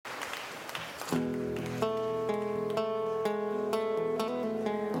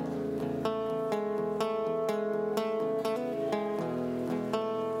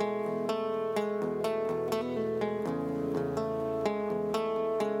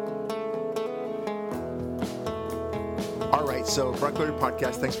right, so Brock Glory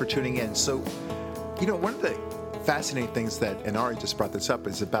Podcast, thanks for tuning in. So, one of the fascinating things that, and Ari just brought this up,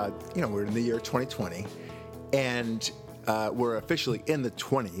 is about, we're in the year 2020, and we're officially in the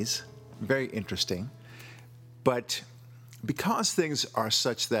 20s. Very interesting. But because things are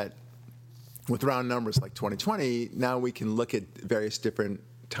such that, with round numbers like 2020, now we can look at various different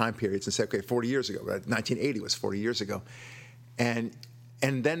time periods and say, okay, 40 years ago, right? 1980 was 40 years ago. And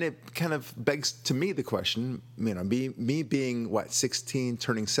then it kind of begs to me the question, me being, 16,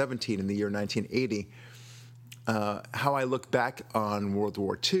 turning 17 in the year 1980, how I look back on World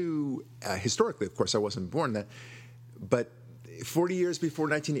War II, historically, of course, I wasn't born then, but 40 years before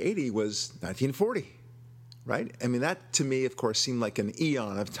 1980 was 1940, right? I mean, that to me, of course, seemed like an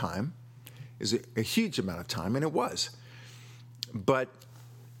eon of time. It was a huge amount of time, and it was. But,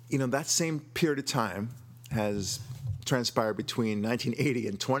 that same period of time has transpired between 1980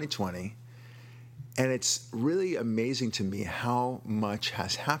 and 2020, and it's really amazing to me how much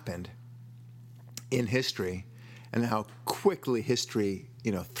has happened in history and how quickly history,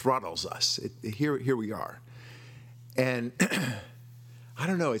 throttles us. Here we are. And I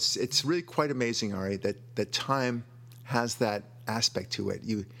don't know, it's really quite amazing, Ari, that time has that aspect to it.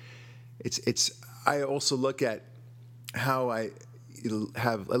 I also look at how I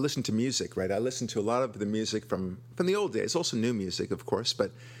listen to music, right? I listen to a lot of the music from the old days, also new music, of course,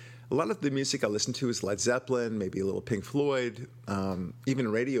 but a lot of the music I listen to is Led Zeppelin, maybe a little Pink Floyd, even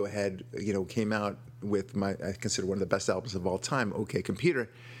Radiohead, came out with I consider one of the best albums of all time, OK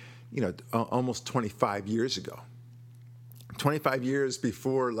Computer, almost 25 years ago. 25 years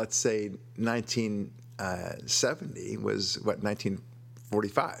before, let's say, 1970 was,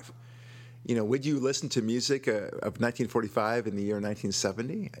 1945. Would you listen to music of 1945 in the year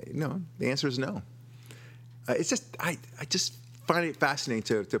 1970? No, the answer is no. It's just, I just find it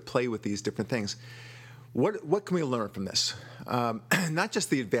fascinating to play with these different things. What can we learn from this? Not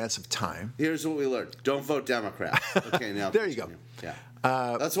just the advance of time. Here's what we learned. Don't vote Democrat. Okay, now. There you go. Yeah.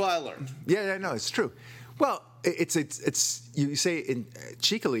 That's what I learned. Yeah, no, it's true. Well, it's you say it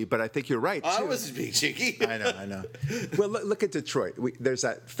cheekily, but I think you're right, too. I wasn't being cheeky. I know. Well, look at Detroit. There's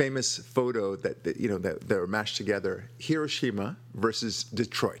that famous photo that were mashed together, Hiroshima versus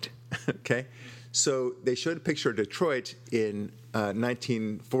Detroit, okay? So they showed a picture of Detroit in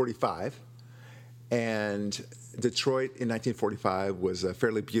 1945, and Detroit in 1945 was a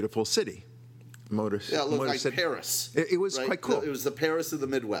fairly beautiful city. It looked like city. Paris. It was right? quite cool. It was the Paris of the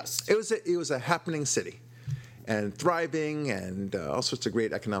Midwest. It was a happening city, and thriving, and all sorts of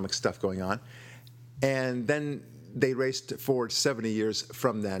great economic stuff going on. And then they raced forward 70 years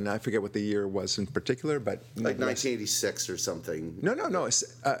from then. I forget what the year was in particular, but like 1986 or something. No.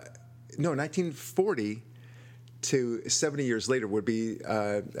 1940 to 70 years later would be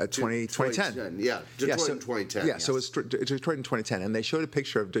 2010. Yeah, Detroit in 2010. Yeah, yes. So it's Detroit in 2010, and they showed a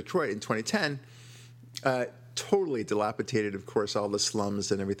picture of Detroit in 2010. Totally dilapidated, of course, all the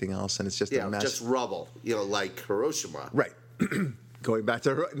slums and everything else, and it's just a mess. Just rubble, like Hiroshima. Right. Going back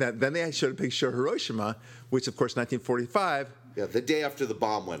to then they showed a picture of Hiroshima, which, of course, 1945. Yeah, the day after the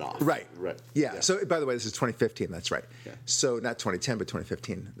bomb went off. Right. Right. Yeah. So, by the way, this is 2015. That's right. Yeah. So not 2010, but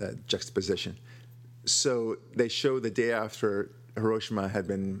 2015. The juxtaposition. So they show the day after Hiroshima had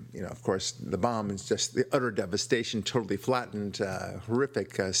been, of course, the bomb is just the utter devastation, totally flattened,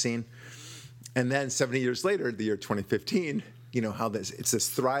 horrific scene. And then 70 years later, the year 2015, how it's this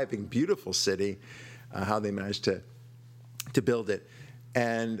thriving, beautiful city, how they managed to build it.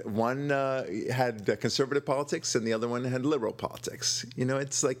 And one had conservative politics, and the other one had liberal politics.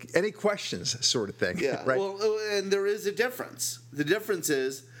 It's like any questions sort of thing. Yeah. Right? Well, and there is a difference. The difference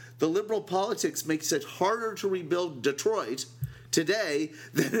is the liberal politics makes it harder to rebuild Detroit today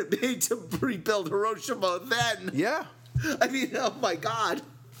than it made to rebuild Hiroshima then. Yeah. I mean, oh my God.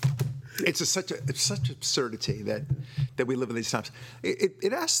 It's such absurdity that we live in these times.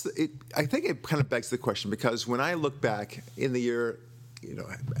 I think it kind of begs the question, because when I look back in the year,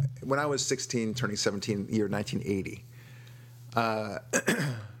 when I was 16, turning 17, year 1980,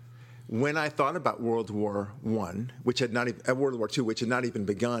 when I thought about World War I, which had not even, World War II, which had not even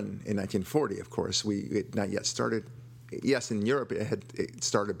begun in 1940, of course, it had not yet started. Yes, in Europe it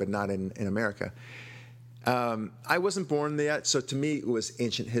started, but not in America. I wasn't born yet, so to me it was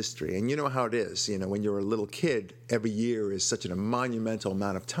ancient history. And you know how it is, when you're a little kid, every year is such a monumental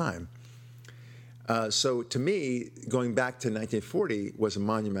amount of time. So to me, going back to 1940 was a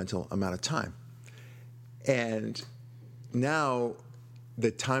monumental amount of time. And now the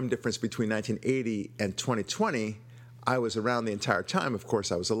time difference between 1980 and 2020, I was around the entire time. Of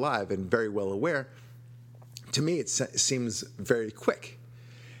course, I was alive and very well aware. To me, it seems very quick.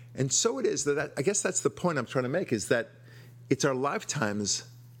 And so it is I guess that's the point I'm trying to make, is that, it's our lifetimes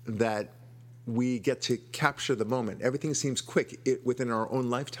that we get to capture the moment. Everything seems quick within our own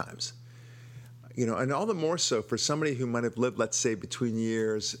lifetimes. And all the more so for somebody who might have lived, let's say, between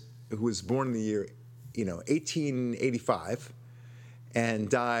years, who was born in the year, 1885, and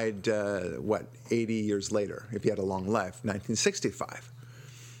died, 80 years later, if he had a long life, 1965.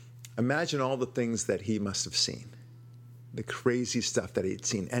 Imagine all the things that he must have seen, the crazy stuff that he'd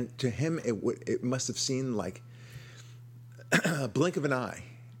seen. And to him, it must have seemed like a blink of an eye.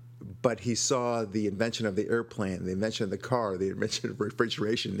 But he saw the invention of the airplane, the invention of the car, the invention of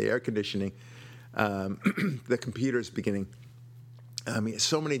refrigeration, the air conditioning, the computers beginning. I mean,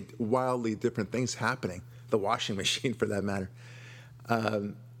 so many wildly different things happening, the washing machine for that matter.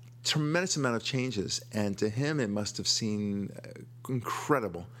 Tremendous amount of changes. And to him, it must have seemed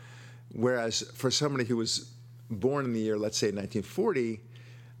incredible. Whereas for somebody who was born in the year, let's say 1940,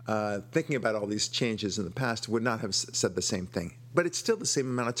 thinking about all these changes in the past would not have said the same thing. But it's still the same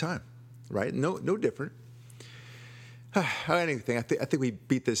amount of time, right? No different. Anything. I think we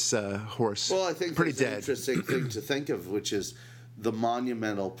beat this horse. Well, I think pretty there's an dead. interesting thing to think of, which is the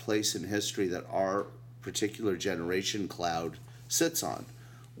monumental place in history that our particular generation cloud sits on.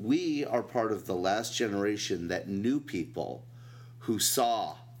 We are part of the last generation that knew people who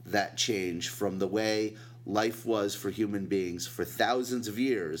saw that change from the way life was for human beings for thousands of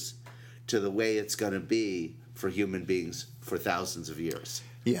years to the way it's going to be for human beings for thousands of years.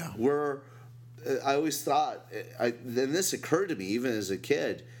 Yeah. I always thought, then this occurred to me even as a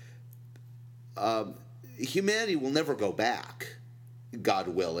kid, humanity will never go back, God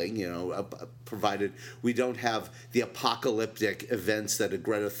willing, provided we don't have the apocalyptic events that a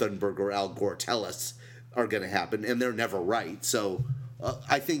Greta Thunberg or Al Gore tell us are going to happen, and they're never right. So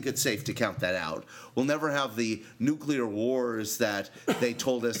I think it's safe to count that out. We'll never have the nuclear wars that they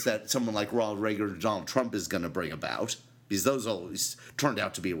told us that someone like Ronald Reagan or Donald Trump is going to bring about, because those always turned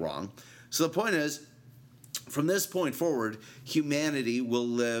out to be wrong. So the point is, from this point forward, humanity will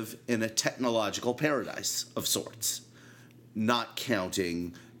live in a technological paradise of sorts, not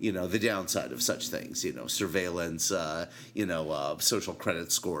counting, the downside of such things, surveillance, social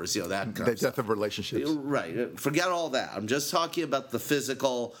credit scores, that kind of stuff. The death of relationships. Right. Forget all that. I'm just talking about the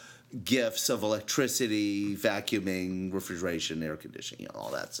physical gifts of electricity, vacuuming, refrigeration, air conditioning,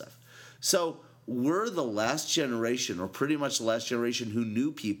 all that stuff. So we're the last generation, or pretty much the last generation, who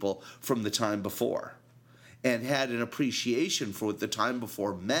knew people from the time before and had an appreciation for what the time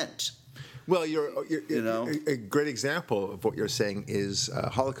before meant. Well, a great example of what you're saying is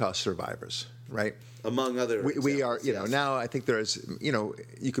Holocaust survivors, right? Among other we are, yes. now I think there's,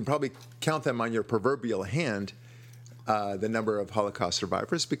 you can probably count them on your proverbial hand, the number of Holocaust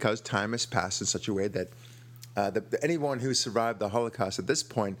survivors, because time has passed in such a way that anyone who survived the Holocaust at this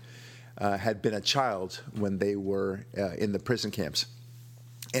point had been a child when they were in the prison camps.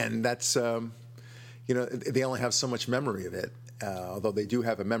 And that's, they only have so much memory of it, although they do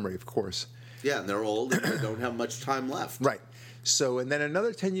have a memory, of course. Yeah, and they're old and they don't have much time left. Right. So, and then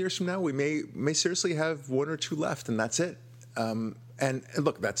another 10 years from now, we may seriously have one or two left, and that's it. And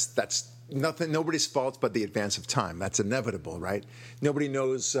look, that's nothing, nobody's fault but the advance of time. That's inevitable, right? Nobody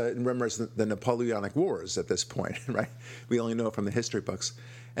knows, remembers the Napoleonic Wars at this point, right? We only know it from the history books.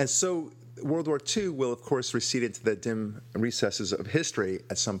 And so World War II will, of course, recede into the dim recesses of history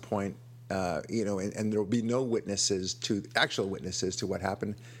at some point, and there will be no actual witnesses to what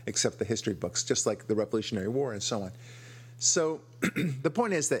happened except the history books, just like the Revolutionary War and so on. So the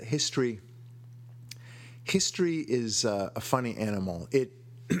point is that history is a funny animal.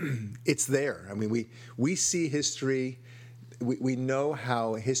 It's there. I mean, we see history. We know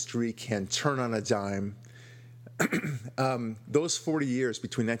how history can turn on a dime. Those 40 years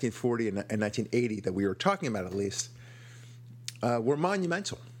between 1940 and 1980 that we were talking about, at least, were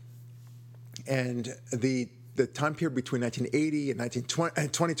monumental. And the time period between 1980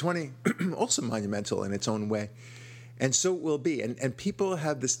 and 2020 also monumental in its own way. And so it will be. And people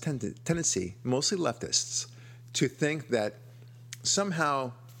have this tendency, mostly leftists, to think that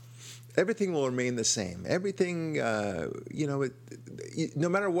somehow everything will remain the same. Everything, no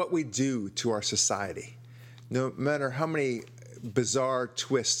matter what we do to our society, no matter how many bizarre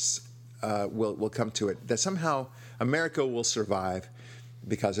twists will come to it, that somehow America will survive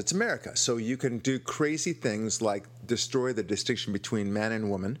because it's America. So you can do crazy things like destroy the distinction between man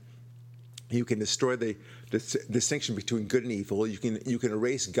and woman. You can destroy the distinction between good and evil. You can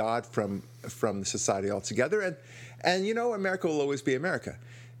erase God from society altogether, and America will always be America.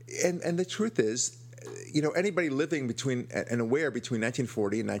 And the truth is, anybody living between and aware between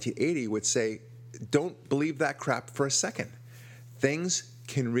 1940 and 1980 would say, don't believe that crap for a second. Things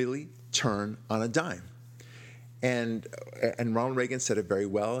can really turn on a dime. And Ronald Reagan said it very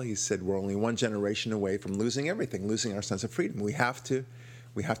well. He said, we're only one generation away from losing everything, losing our sense of freedom. We have to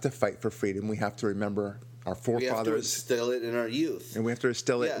fight for freedom. We have to remember our forefathers. We have to instill it in our youth. And we have to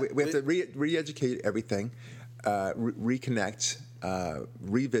instill it. We have to re-educate everything, reconnect,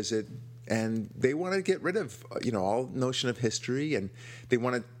 revisit. And they want to get rid of, all notion of history, and they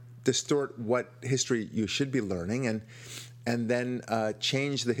want to distort what history you should be learning, and then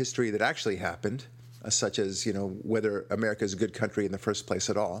change the history that actually happened, such as whether America is a good country in the first place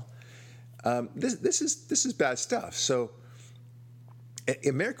at all. This is bad stuff. So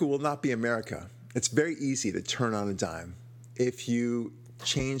America will not be America. It's very easy to turn on a dime if you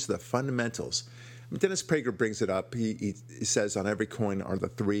change the fundamentals. Dennis Prager brings it up. He says on every coin are the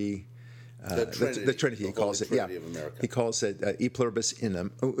three. The Trinity, he calls it. Trinity of America. He calls it e pluribus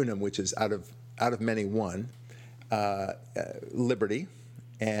unum, which is out of many one, liberty,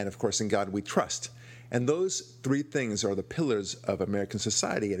 and of course in God we trust. And those three things are the pillars of American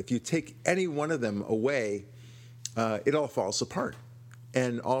society. And if you take any one of them away, it all falls apart.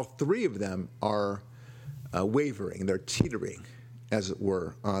 And all three of them are wavering; they're teetering, as it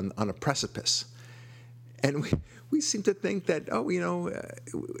were, on a precipice. And we seem to think that, we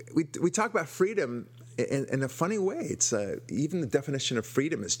talk about freedom in a funny way. It's even the definition of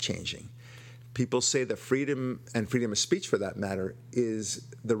freedom is changing. People say that freedom, and freedom of speech for that matter, is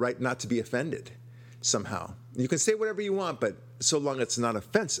the right not to be offended somehow. You can say whatever you want, but so long it's not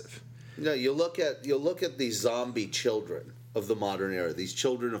offensive. No, you look at these zombie children of the modern era, these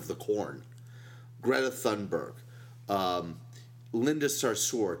children of the corn, Greta Thunberg, Linda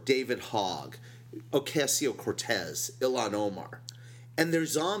Sarsour, David Hogg, Ocasio-Cortez, Ilhan Omar, and their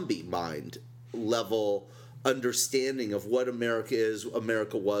zombie mind level understanding of what America is,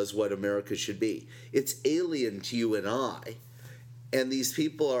 America was, what America should be. It's alien to you and I, and these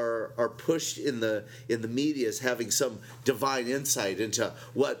people are pushed in the media as having some divine insight into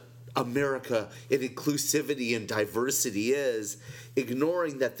what America in inclusivity and diversity is,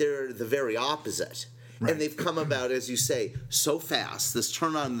 ignoring that they're the very opposite. Right. And they've come about, as you say, so fast, this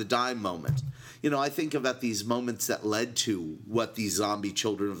turn on the dime moment. I think about these moments that led to what these zombie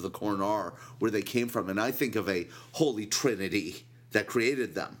children of the corn are, where they came from, and I think of a holy trinity that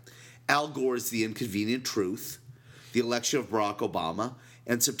created them. Al Gore's The Inconvenient Truth, the election of Barack Obama,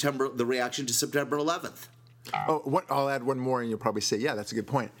 and the reaction to September 11th. I'll add one more, and you'll probably say, yeah, that's a good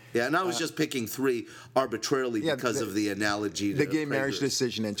point. Yeah, and I was just picking three arbitrarily because of the analogy to the gay marriage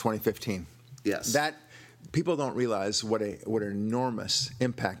decision in 2015. Yes. That people don't realize what an enormous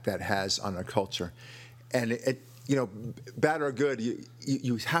impact that has on our culture. And it bad or good,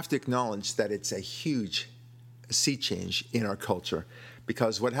 you have to acknowledge that it's a huge sea change in our culture.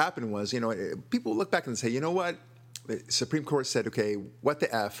 Because what happened was, people look back and say, you know what? The Supreme Court said, okay, what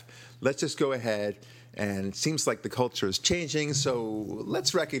the F? Let's just go ahead. And it seems like the culture is changing, so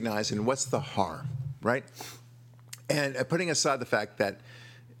let's recognize, and what's the harm, right? And putting aside the fact that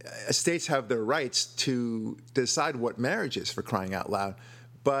states have their rights to decide what marriage is, for crying out loud,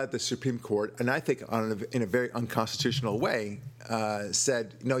 but the Supreme Court, and I think in a very unconstitutional way,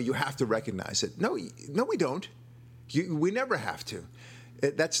 said, no, you have to recognize it. No, we don't. We never have to.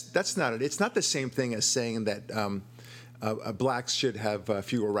 That's not it. It's not the same thing as saying that blacks should have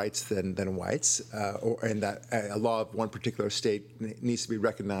fewer rights than whites, and that a law of one particular state needs to be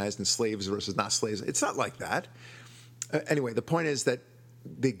recognized, and slaves versus not slaves. It's not like that. Anyway, the point is that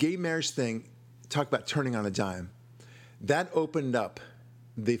the gay marriage thing, talk about turning on a dime, that opened up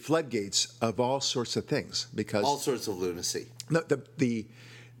the floodgates of all sorts of things, because all sorts of lunacy. No,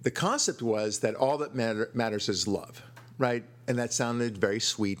 the concept was that all that matters is love, right? And that sounded very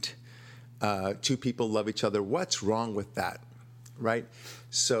sweet. Two people love each other. What's wrong with that, right?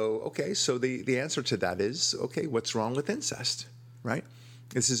 So the answer to that is, okay, what's wrong with incest, right?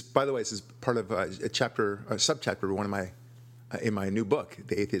 This is, by the way, part of a subchapter in my new book,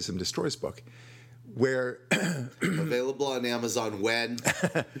 The Atheism Destroys book, where available on Amazon when?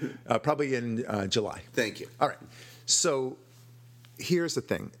 Probably in July. Thank you. All right. So here's the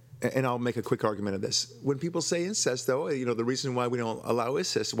thing, and I'll make a quick argument of this. When people say incest, though, the reason why we don't allow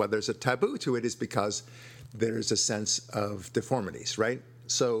incest, why there's a taboo to it, is because there's a sense of deformities, right?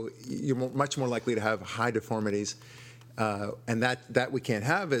 So you're much more likely to have high deformities, and that we can't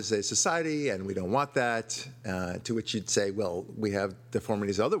have as a society, and we don't want that. To which you'd say, well, we have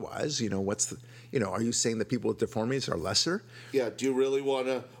deformities otherwise. are you saying that people with deformities are lesser? Yeah, do you really want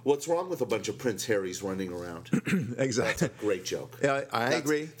to? What's wrong with a bunch of Prince Harrys running around? Exactly. That's a great joke. Yeah, I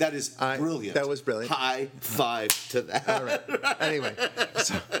agree. That is brilliant. That was brilliant. High five to that. All right. Anyway,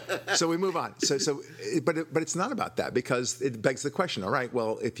 so we move on. But it's not about that, because it begs the question. All right,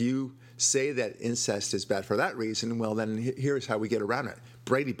 well, if you say that incest is bad for that reason, well, then here's how we get around it.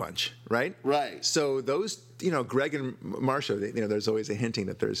 Brady Bunch, right? Right. So those, Greg and Marcia, there's always a hinting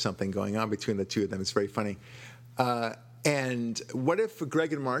that there's something going on between the two of them. It's very funny. And what if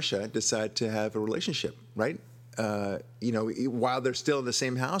Greg and Marcia decide to have a relationship, right? While they're still in the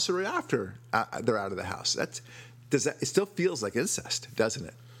same house or after they're out of the house? It still feels like incest, doesn't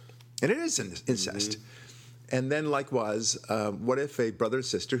it? And it is incest. Mm-hmm. And then likewise, what if a brother and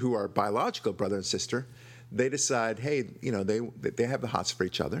sister who are biological brother and sister, they decide, hey, they have the hots for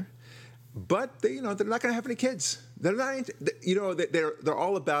each other, but they're not going to have any kids. They're not, they're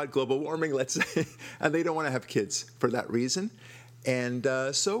all about global warming, let's say, and they don't want to have kids for that reason. And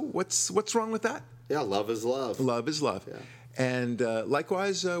so what's wrong with that? Yeah, love is love. Love is love. Yeah. And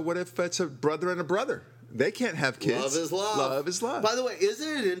likewise, what if it's a brother and a brother? They can't have kids. Love is love. Love is love. By the way,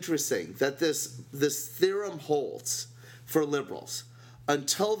 isn't it interesting that this theorem holds for liberals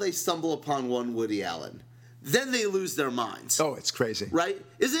until they stumble upon one Woody Allen? Then they lose their minds. Oh, it's crazy. Right?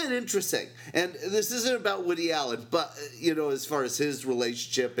 Isn't it interesting? And this isn't about Woody Allen, but, as far as his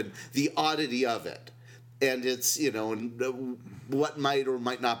relationship and the oddity of it. And it's, and what might or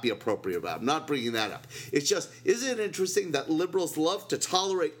might not be appropriate about it. I'm not bringing that up. It's just, isn't it interesting that liberals love to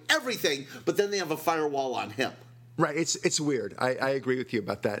tolerate everything, but then they have a firewall on him? Right. It's weird. I agree with you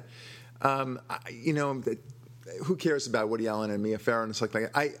about that. Who cares about Woody Allen and Mia Farrow and stuff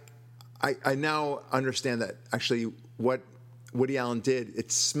like that? I now understand that actually what Woody Allen did,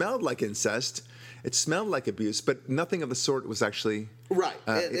 it smelled like incest. It smelled like abuse, but nothing of the sort was actually right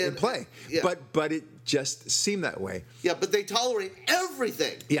in play. Yeah. But it just seemed that way. Yeah, but they tolerate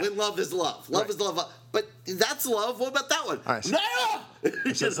everything when love is love. Love is love. But that's love. What about that one? All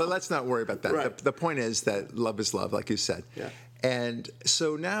right, so let's not worry about that. Right. The point is that love is love, like you said. Yeah. And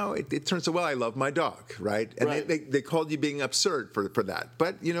so now it turns out, well, I love my dog, right? And they called you being absurd for that.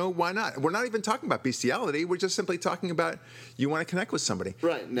 But, why not? We're not even talking about bestiality. We're just simply talking about you want to connect with somebody.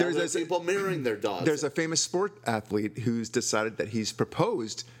 Right. Now there's people mirroring their dogs. There's a famous sport athlete who's decided that he's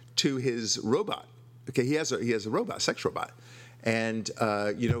proposed to his robot. Okay, he has a robot, sex robot. And,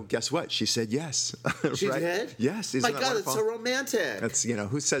 guess what? She said yes. She did? Yes. My God, it's so romantic. That's,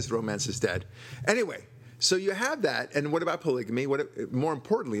 who says romance is dead? Anyway. So you have that, and what about polygamy? More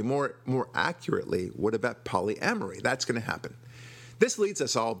importantly, more accurately, what about polyamory? That's going to happen. This leads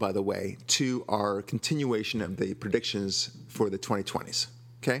us all, by the way, to our continuation of the predictions for the 2020s.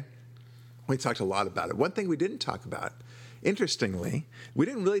 Okay, we talked a lot about it. One thing we didn't talk about, interestingly, we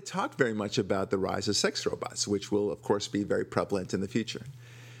didn't really talk very much about the rise of sex robots, which will, of course, be very prevalent in the future.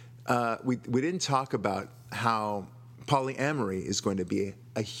 We didn't talk about how polyamory is going to be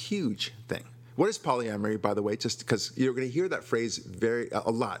a huge thing. What is polyamory, by the way, just because you're going to hear that phrase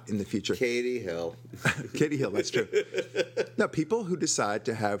a lot in the future? Katie Hill. Katie Hill, that's true. Now, people who decide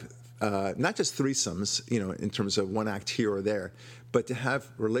to have not just threesomes, in terms of one act here or there, but to have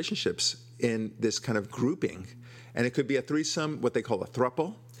relationships in this kind of grouping. And it could be a threesome, what they call a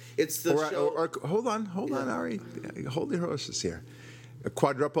throuple. It's the show. Or hold on, Ari. Hold your horses here. A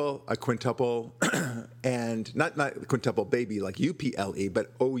quadruple, a quintuple, and not quintuple baby like UPLE,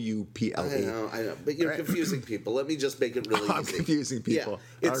 but OUPLE. I know, but you're confusing people. Let me just make it really easy. I'm confusing people.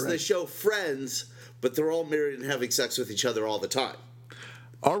 Yeah. It's the show Friends, but they're all married and having sex with each other all the time.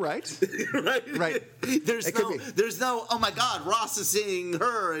 All right. Right. There's no, oh my God, Ross is seeing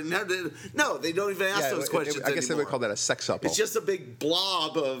her. And no, they don't even ask those questions anymore. I guess they would call that a sexuple. It's just a big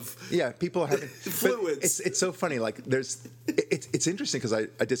blob of people are having fluids. It's so funny. Like it's interesting because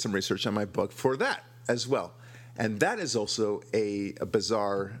I did some research on my book for that as well. And that is also a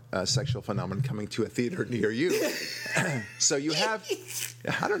bizarre sexual phenomenon coming to a theater near you. So you have,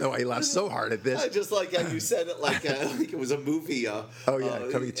 I don't know why you laugh so hard at this. I just like how you said it like it was a movie.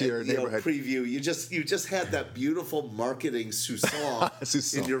 Coming to your neighborhood. Preview. You just had that beautiful marketing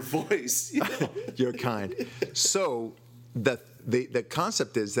sousson in your voice. You're kind. So the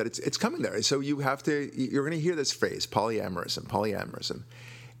concept is that it's coming there. So you're going to hear this phrase, polyamorism.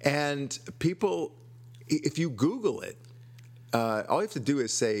 And people, if you Google it, all you have to do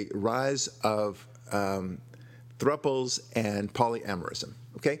is say rise of thruples and polyamorism,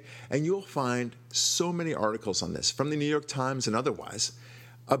 okay? And you'll find so many articles on this from the New York Times and otherwise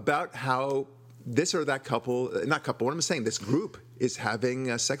about how this or that what I'm saying, this group is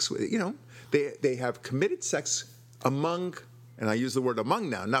having sex with, they have committed sex among, and I use the word among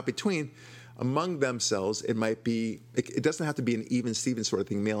now, not between, among themselves, it might be, it doesn't have to be an even Steven sort of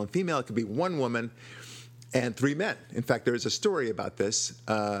thing, male and female. It could be one woman and 3 men. In fact, there's a story about this,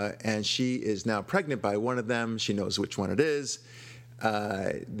 and she is now pregnant by one of them. She knows which one it is.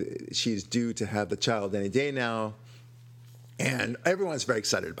 She's due to have the child any day now. And everyone's very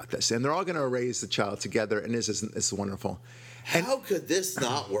excited about this. And they're all going to raise the child together, and this is wonderful. And How could this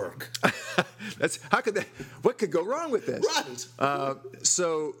not work? what could go wrong with this? Right.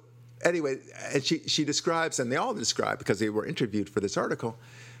 So anyway, and she describes, and they all describe, because they were interviewed for this article,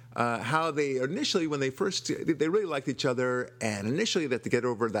 how they initially, when they really liked each other, and initially they had to get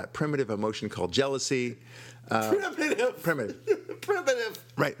over that primitive emotion called jealousy. Primitive.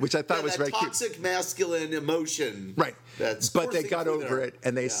 Right, which I thought was very cute. Toxic masculine emotion. Right. But they got over there. it,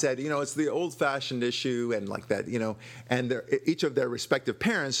 and they said, it's the old-fashioned issue, and like that, and each of their respective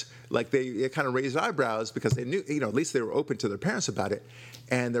parents, like they kind of raised eyebrows because they knew, at least they were open to their parents about it,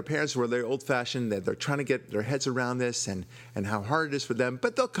 and their parents were very old-fashioned, that they're trying to get their heads around this and how hard it is for them,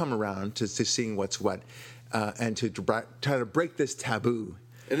 but they'll come around to seeing what's what, and to try to break this taboo.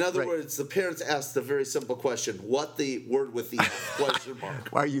 In other words, the parents asked the very simple question, what the word with the question mark?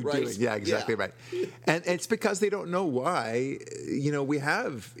 Why are you doing? Yeah, exactly right. And it's because they don't know why, we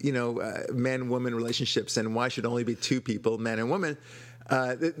have, man-woman relationships, and why should only be two people, man and woman.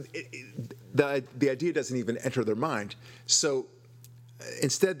 The idea doesn't even enter their mind. So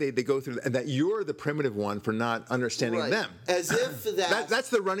instead, they go through, and that you're the primitive one for not understanding them. As if that's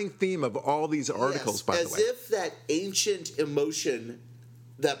the running theme of all these articles, by the way. As if that ancient emotion,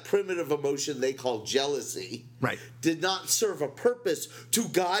 that primitive emotion they call jealousy, did not serve a purpose to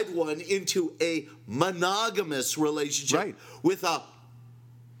guide one into a monogamous relationship with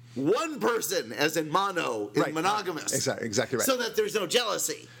one person, as in mono, in monogamous. Exactly right. So that there's no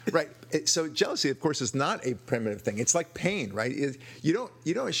jealousy. Right. So jealousy, of course, is not a primitive thing. It's like pain, right? You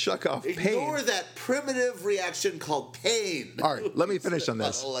don't shuck off pain. Ignore that primitive reaction called pain. All right, let me finish on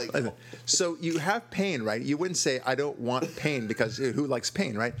this. So you have pain, right? You wouldn't say, I don't want pain, because who likes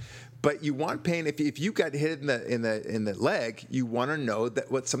pain, right? But you want pain. If you got hit in the leg, you want to know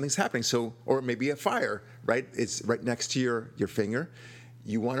that something's happening. So, or maybe a fire, right? It's right next to your finger.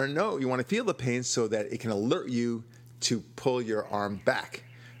 You want to know, you want to feel the pain so that it can alert you to pull your arm back.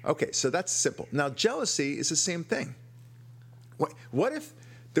 Okay, so that's simple. Now, jealousy is the same thing. What if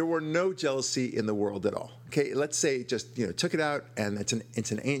there were no jealousy in the world at all? Okay, let's say just took it out, and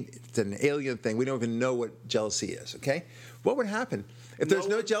it's an alien thing. We don't even know what jealousy is. Okay, what would happen if there's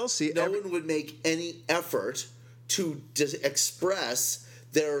no jealousy? No one would make any effort to express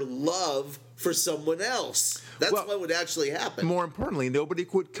their love for someone else. That's what would actually happen. More importantly, nobody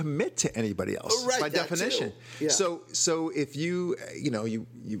would commit to anybody else by definition. Yeah. So if you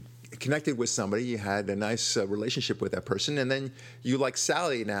connected with somebody, you had a nice relationship with that person, and then you like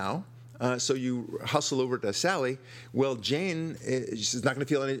Sally now, so you hustle over to Sally. Well, Jane is not going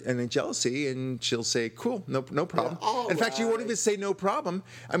to feel any jealousy, and she'll say, "Cool, no problem." In fact, you won't even say "no problem."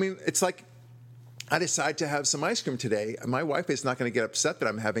 I mean, it's like, I decide to have some ice cream today. My wife is not going to get upset that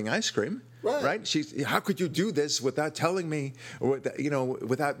I'm having ice cream, right? How could you do this without telling me, or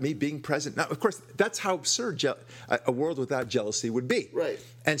without me being present? Now, of course, that's how absurd a world without jealousy would be. Right.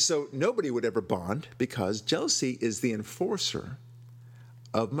 And so nobody would ever bond, because jealousy is the enforcer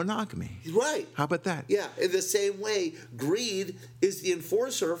of monogamy. Right. How about that? Yeah. In the same way, greed is the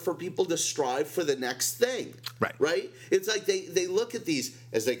enforcer for people to strive for the next thing. Right. Right? It's like they look at these,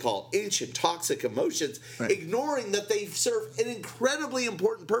 as they call, ancient toxic emotions, ignoring that they serve an incredibly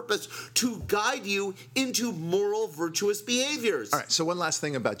important purpose to guide you into moral, virtuous behaviors. All right. So one last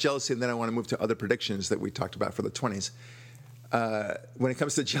thing about jealousy, and then I want to move to other predictions that we talked about for the 20s. When it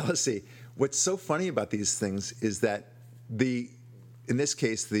comes to jealousy, what's so funny about these things is that in this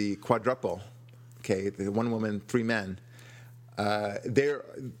case, the quadruple, okay, the one woman, 3 men, they're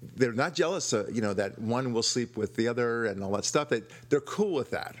not jealous, that one will sleep with the other and all that stuff. They're cool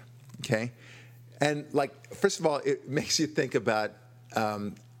with that, okay? And first of all, it makes you think about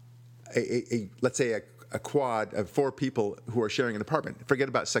let's say a quad of 4 people who are sharing an apartment. Forget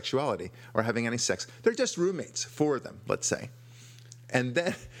about sexuality or having any sex. They're just roommates, 4 of them, let's say. And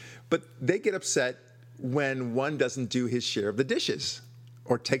then, but they get upset when one doesn't do his share of the dishes,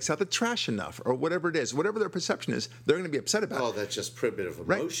 or takes out the trash enough, or whatever it is, whatever their perception is, they're going to be upset about it. Oh, that's just primitive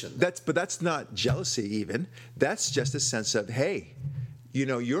emotion. Right? But that's not jealousy even. That's just a sense of, hey,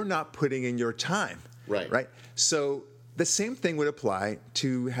 you're not putting in your time. Right? So the same thing would apply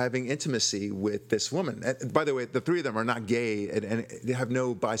to having intimacy with this woman. And by the way, the 3 of them are not gay, and they have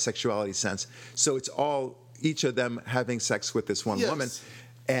no bisexuality sense. So it's all each of them having sex with this one woman.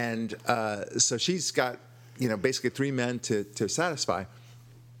 And so she's got, basically 3 men to satisfy.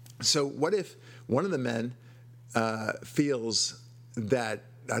 So what if one of the men feels that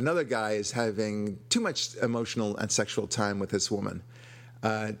another guy is having too much emotional and sexual time with this woman?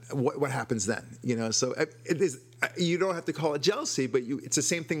 What happens then? So it is. You don't have to call it jealousy, but it's the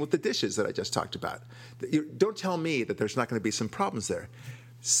same thing with the dishes that I just talked about. Don't tell me that there's not going to be some problems there.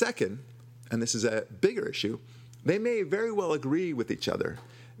 Second, and this is a bigger issue, they may very well agree with each other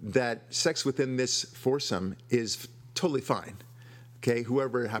that sex within this foursome is totally fine. Okay,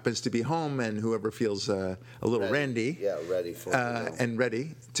 whoever happens to be home and whoever feels a little randy, ready for it, and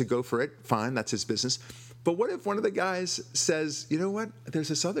ready to go for it, fine, that's his business. But what if one of the guys says, you know what, there's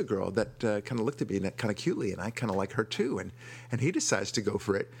this other girl that kind of looked at me kind of cutely, and I kind of like her too, and he decides to go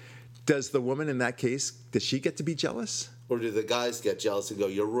for it. Does the woman in that case, does she get to be jealous? Or do the guys get jealous and go,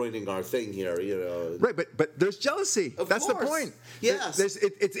 "You're ruining our thing here"? Right, but there's jealousy. That's course. The point. Yes,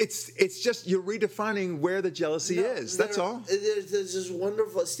 it's just you're redefining where the jealousy is. That's all. There's this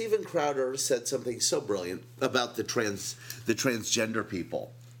wonderful. Steven Crowder said something so brilliant about the transgender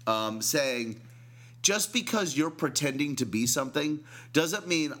people, saying, just because you're pretending to be something doesn't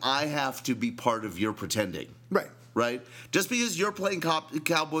mean I have to be part of your pretending. Right? Just because you're playing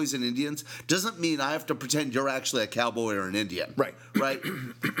cowboys and Indians doesn't mean I have to pretend you're actually a cowboy or an Indian. Right?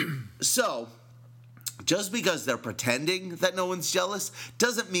 So, just because they're pretending that no one's jealous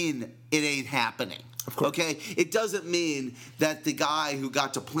doesn't mean it ain't happening. Of course. Okay? It doesn't mean that the guy who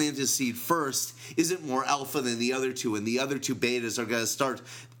got to plant his seed first isn't more alpha than the other two, and the other two betas are going to start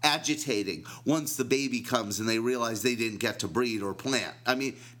agitating once the baby comes and they realize they didn't get to breed or plant. I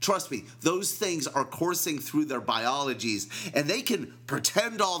mean, trust me, those things are coursing through their biologies, and they can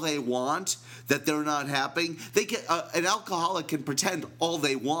pretend all they want that they're not happening. They can, an alcoholic can pretend all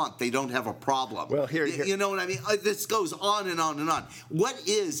they want they don't have a problem. Well, here. You know what I mean? This goes on and on and on. What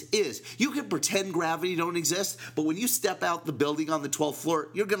is. You can pretend gravity don't exist, but when you step out the building on the 12th floor,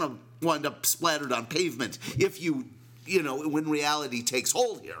 you're going to wind up splattered on pavement if when reality takes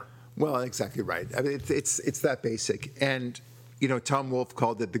hold here. Well, exactly right. I mean, it's that basic. And, Tom Wolfe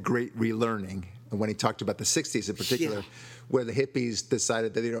called it the great relearning when he talked about the 60s in particular, where the hippies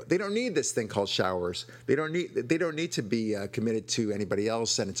decided that they don't need this thing called showers. They don't need to be committed to anybody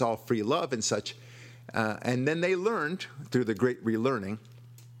else, and it's all free love and such. And then they learned through the great relearning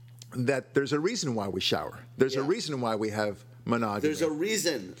that there's a reason why we shower. There's a reason why we have monogamy. There's a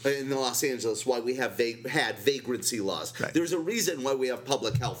reason in Los Angeles why we have had vagrancy laws. Right. There's a reason why we have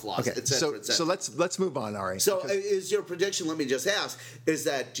public health laws, et cetera, et cetera. So let's move on, Ari. So is your prediction, let me just ask, is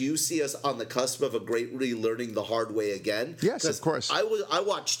that do you see us on the cusp of a great relearning the hard way again? Yes, of course. I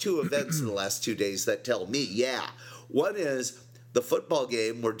watched two events in the last 2 days that tell me, One is the football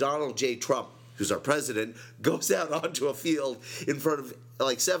game where Donald J. Trump, who's our president, goes out onto a field in front of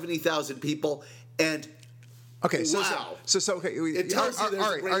like 70,000 people and okay, so wow. Okay, it tells you there's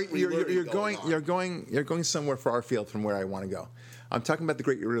a great you're going somewhere far afield from where I want to go. I'm talking about the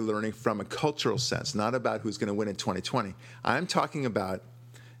great relearning from a cultural sense, not about who's going to win in 2020. I'm talking about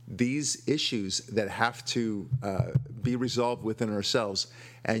these issues that have to be resolved within ourselves,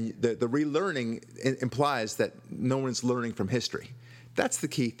 and the relearning implies that no one's learning from history. That's the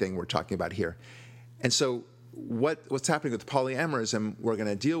key thing we're talking about here. And so what's happening with polyamorism, we're going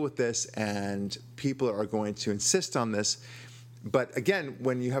to deal with this, and people are going to insist on this. But again,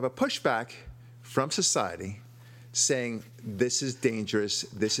 when you have a pushback from society saying this is dangerous,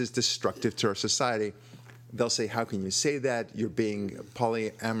 this is destructive to our society, they'll say, how can you say that? You're being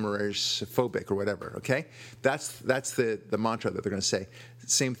polyamorous phobic or whatever, okay? That's the mantra that they're going to say.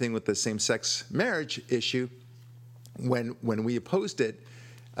 Same thing with the same-sex marriage issue. When we opposed it,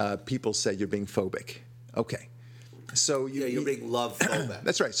 people said you're being phobic. Okay, so you're being love phobic.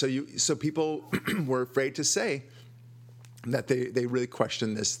 That's right. So people were afraid to say that they really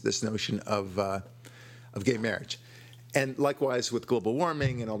question this notion of gay marriage, and likewise with global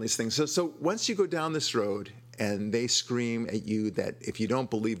warming and all these things. So once you go down this road and they scream at you that if you don't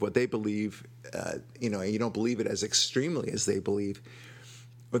believe what they believe, and you don't believe it as extremely as they believe,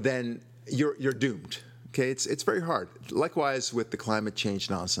 then you're doomed. Okay, it's very hard. Likewise with the climate change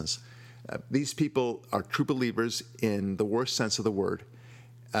nonsense. These people are true believers in the worst sense of the word.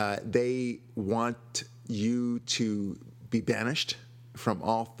 They want you to be banished from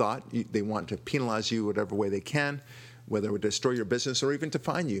all thought. They want to penalize you whatever way they can, whether it would destroy your business or even to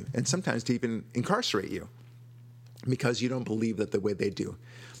fine you, and sometimes to even incarcerate you because you don't believe that the way they do.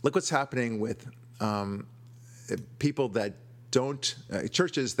 Look what's happening with people that don't,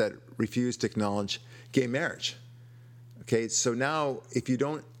 churches that refuse to acknowledge gay marriage. Okay, so now if you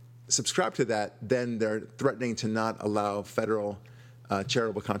don't subscribe to that, then they're threatening to not allow federal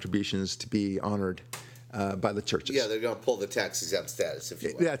charitable contributions to be honored by the churches. Yeah, they're going to pull the tax exempt status, if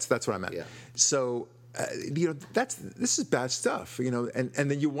you will. That's what I meant. Yeah. So, this is bad stuff, and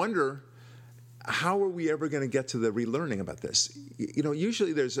then you wonder, how are we ever going to get to the relearning about this?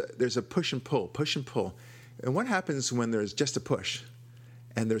 Usually there's a push and pull, and what happens when there's just a push,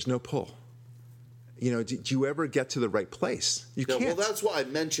 and there's no pull? Do you ever get to the right place? You can't. Well, that's why I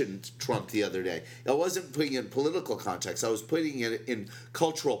mentioned Trump the other day. I wasn't putting it in political context. I was putting it in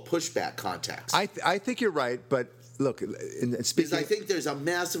cultural pushback context. I think you're right, but look, in speaking, because I think there's a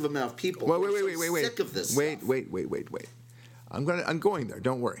massive amount of people who are sick of this stuff. Wait. I'm going there.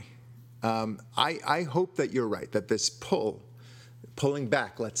 Don't worry. I hope that you're right. That this pulling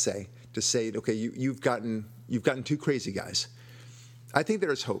back, let's say, to say, okay, you've gotten two crazy guys. I think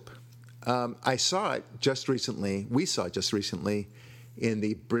there is hope. I saw it just recently. We saw it just recently in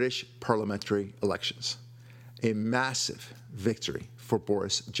the British parliamentary elections. A massive victory for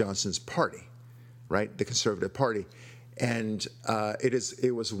Boris Johnson's party, right? The Conservative Party. And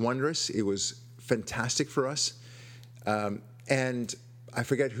it was wondrous. It was fantastic for us. And I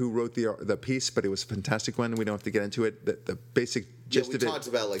forget who wrote the piece, but it was a fantastic one. We don't have to get into it. The basic gist of it. We talked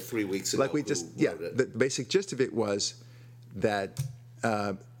about it like 3 weeks ago. The basic gist of it was that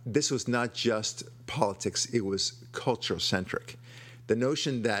this was not just politics, it was cultural centric. The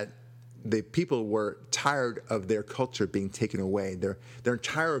notion that the people were tired of their culture being taken away, their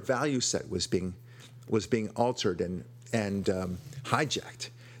entire value set was being altered and hijacked.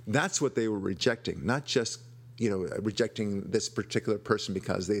 That's what they were rejecting, not just rejecting this particular person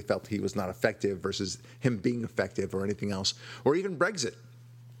because they felt he was not effective versus him being effective or anything else, or even Brexit.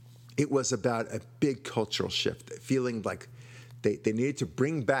 It was about a big cultural shift, feeling like they needed to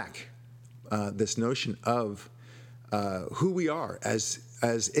bring back this notion of who we are as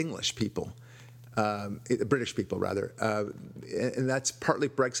English people, British people rather, and that's partly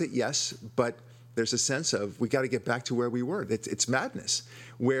Brexit, yes, but there's a sense of we got to get back to where we were. It's madness,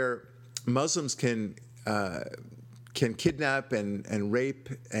 where Muslims can kidnap and rape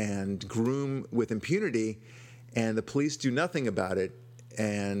and groom with impunity, and the police do nothing about it,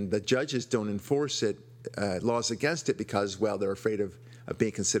 and the judges don't enforce it. Laws against it because, well, they're afraid of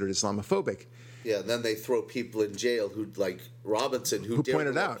being considered Islamophobic. Yeah, and then they throw people in jail who, like Robinson, who dared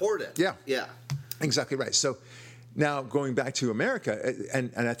pointed to out. report it. Yeah, exactly right. So now going back to America,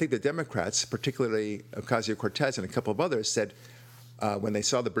 and I think the Democrats, particularly Ocasio-Cortez and a couple of others, said when they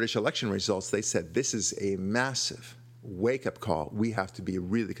saw the British election results, they said this is a massive wake-up call. We have to be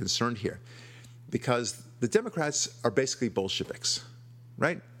really concerned here because the Democrats are basically Bolsheviks,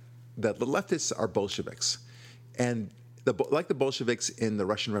 right? The leftists are Bolsheviks, and like the Bolsheviks in the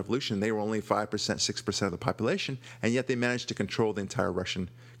Russian Revolution, they were only 5%, 6% of the population, and yet they managed to control the entire Russian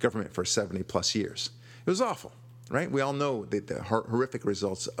government for 70 plus years. It was awful, right? We all know the horrific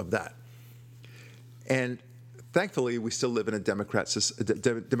results of that. And thankfully, we still live in a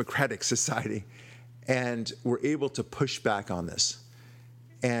democratic society, and we're able to push back on this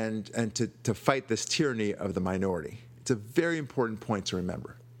and to fight this tyranny of the minority. It's a very important point to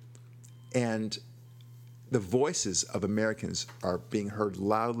remember. And the voices of Americans are being heard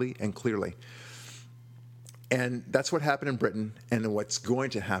loudly and clearly. And that's what happened in Britain and what's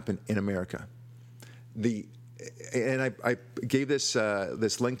going to happen in America. I gave this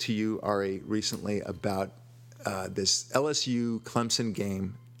link to you, Ari, recently about this LSU Clemson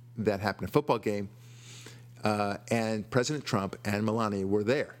game that happened, a football game, and President Trump and Melania were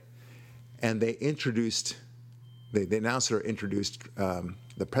there. And they announced or introduced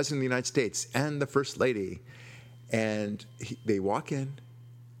the President of the United States and the First Lady, and they walk in,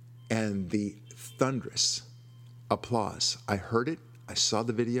 and the thunderous applause, I heard it, I saw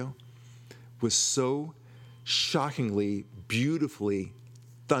the video, was so shockingly, beautifully,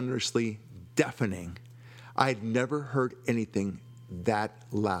 thunderously deafening. I had never heard anything that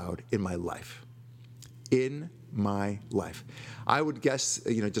loud in my life. I would guess,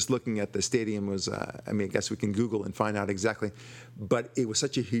 just looking at the stadium was, I guess we can Google and find out exactly, but it was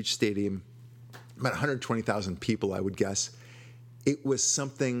such a huge stadium, about 120,000 people, I would guess. It was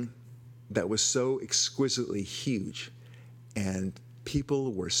something that was so exquisitely huge, and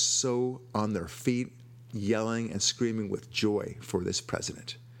people were so on their feet, yelling and screaming with joy for this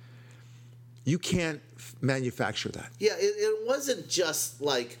president. You can't manufacture that. Yeah, it wasn't just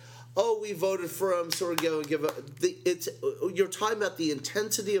like, oh, we voted for him, so we're going to give up. You're talking about the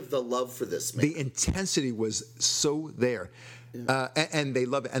intensity of the love for this man. The intensity was so there. Yeah. And they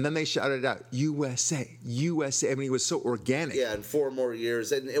love it. And then they shouted out, USA, USA. I mean, it was so organic. Yeah, and 4 more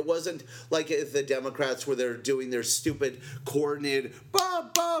years. And it wasn't like if the Democrats were there doing their stupid coordinated, bah,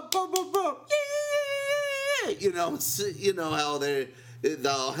 bah, bah, bah, bah, yeah. You know how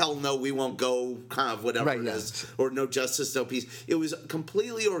the hell no, we won't go kind of whatever it is, or no justice, no peace. It was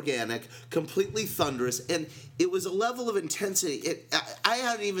completely organic, completely thunderous, and it was a level of intensity. I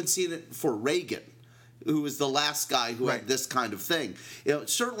hadn't even seen it for Reagan, who was the last guy who had this kind of thing. It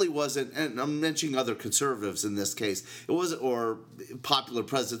certainly wasn't, and I'm mentioning other conservatives in this case, it wasn't, or popular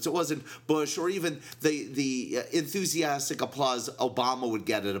presidents, it wasn't Bush, or even the enthusiastic applause Obama would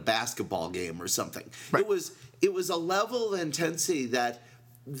get at a basketball game or something. Right. It was a level of intensity that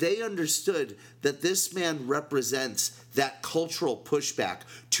they understood that this man represents that cultural pushback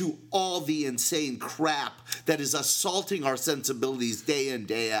to all the insane crap that is assaulting our sensibilities day in,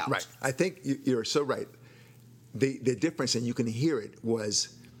 day out. Right. I think you're so right. The difference, and you can hear it,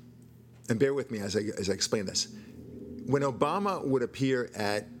 was, and bear with me as I explain this, when Obama would appear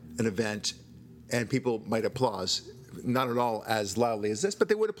at an event and people might applaud, not at all as loudly as this, but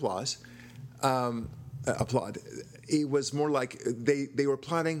they would applaud. It was more like they were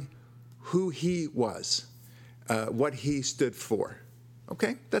applauding who he was, what he stood for.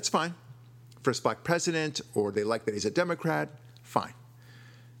 Okay, that's fine. First black president, or they like that he's a Democrat, fine.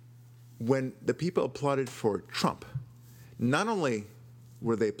 When the people applauded for Trump, not only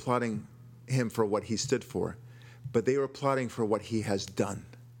were they applauding him for what he stood for, but they were applauding for what he has done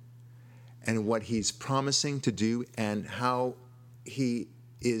and what he's promising to do and how he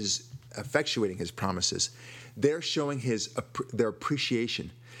is effectuating his promises. They're showing their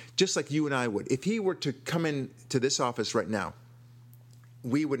appreciation, just like you and I would. If he were to come into this office right now,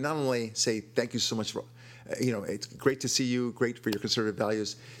 we would not only say, thank you so much for, it's great to see you, great for your conservative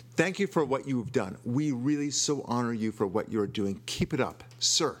values. Thank you for what you've done. We really so honor you for what you're doing. Keep it up,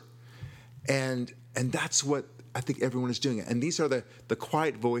 sir. And that's what I think everyone is doing. And these are the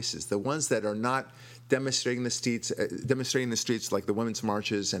quiet voices, the ones that are not demonstrating the streets like the women's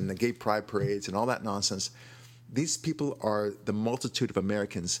marches and the gay pride parades and all that nonsense. These people are the multitude of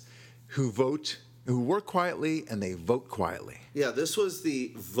Americans who vote, who work quietly, and they vote quietly. Yeah, this was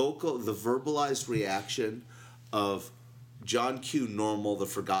the verbalized reaction of John Q. Normal, the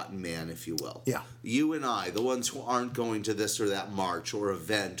forgotten man, if you will. Yeah. You and I, the ones who aren't going to this or that march or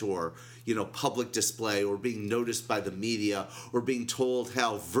event or, public display or being noticed by the media or being told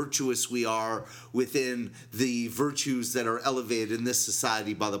how virtuous we are within the virtues that are elevated in this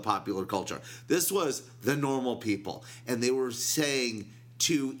society by the popular culture. This was the normal people. And they were saying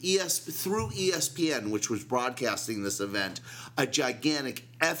through ESPN, which was broadcasting this event, a gigantic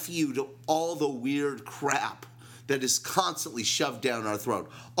F you to all the weird crap that is constantly shoved down our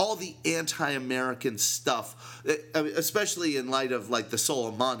throat. All the anti-American stuff, especially in light of like the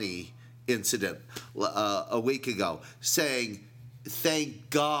Soleimani incident a week ago, saying, thank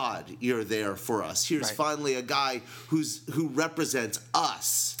God you're there for us. Here's finally a guy who represents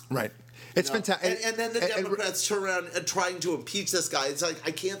us. Right. It's fantastic. And then the Democrats turn around and trying to impeach this guy. It's like,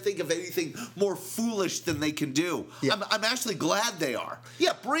 I can't think of anything more foolish than they can do. Yeah. I'm actually glad they are.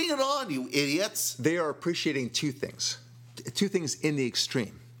 Yeah, bring it on, you idiots. They are appreciating two things in the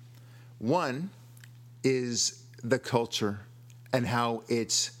extreme. One is the culture and how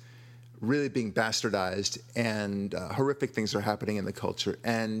it's really being bastardized, and horrific things are happening in the culture,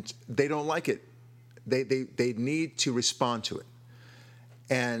 and they don't like it. They need to respond to it.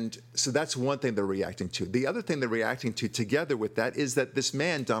 And so that's one thing they're reacting to. The other thing they're reacting to together with that is that this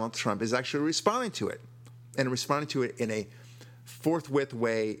man, Donald Trump, is actually responding to it, and responding to it in a forthwith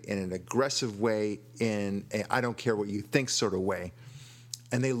way, in an aggressive way, in a I don't care what you think sort of way.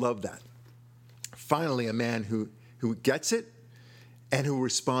 And they love that. Finally, a man who gets it and who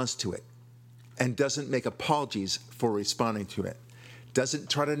responds to it and doesn't make apologies for responding to it, doesn't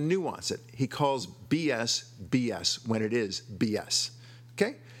try to nuance it. He calls BS BS when it is BS.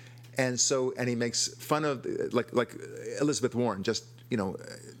 Okay, and he makes fun of like Elizabeth Warren, just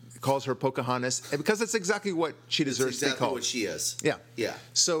calls her Pocahontas, and because that's exactly what she deserves to be called. What she is. Yeah, yeah.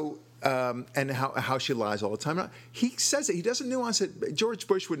 So and how she lies all the time. He says it. He doesn't nuance it. George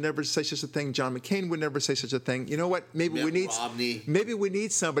Bush would never say such a thing. John McCain would never say such a thing. You know what? Maybe we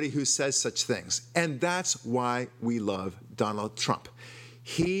need somebody who says such things, and that's why we love Donald Trump.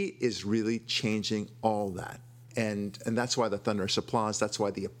 He is really changing all that. And that's why the thunderous applause, that's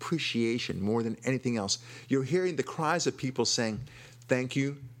why the appreciation more than anything else. You're hearing the cries of people saying, thank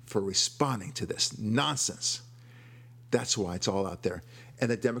you for responding to this nonsense. That's why it's all out there. And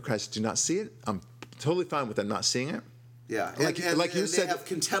the Democrats do not see it. I'm totally fine with them not seeing it. Yeah, like you said, they have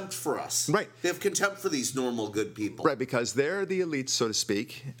contempt for us. Right. They have contempt for these normal, good people. Right, because they're the elites, so to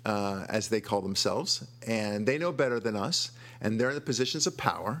speak, as they call themselves, and they know better than us, and they're in the positions of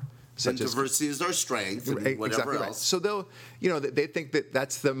power. And diversity is our strength, and whatever exactly else. Right. So they'll, they think that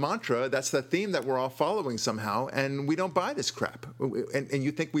that's the mantra, that's the theme that we're all following somehow, and we don't buy this crap. And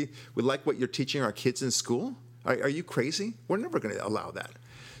you think we like what you're teaching our kids in school? Are you crazy? We're never going to allow that.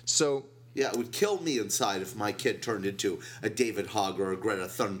 So. Yeah, it would kill me inside if my kid turned into a David Hogg or a Greta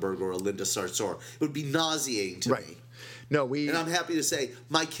Thunberg or a Linda Sarsour. It would be nauseating to me. No, and I'm happy to say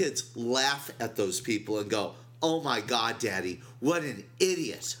my kids laugh at those people and go, "Oh my God, Daddy, what an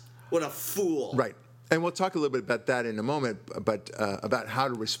idiot. What a fool." Right. And we'll talk a little bit about that in a moment, but about how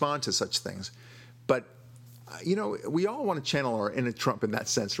to respond to such things. But, we all want to channel our inner Trump in that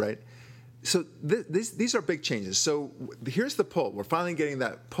sense, right? So these are big changes. So here's the pull. We're finally getting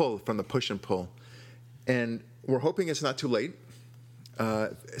that pull from the push and pull. And we're hoping it's not too late.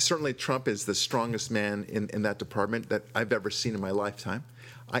 Certainly Trump is the strongest man in that department that I've ever seen in my lifetime.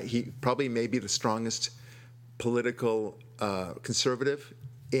 He probably may be the strongest political conservative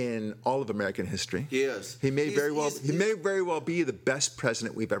in all of American history. He is. He may very well be the best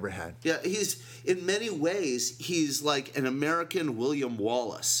president we've ever had. Yeah, in many ways he's like an American William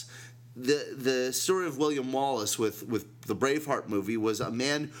Wallace. The story of William Wallace with the Braveheart movie was a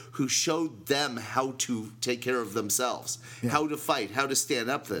man who showed them how to take care of themselves, how to fight, how to stand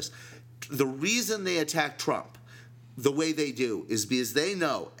up to this. The reason they attack Trump the way they do is because they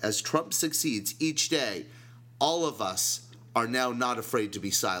know as Trump succeeds each day, all of us are now not afraid to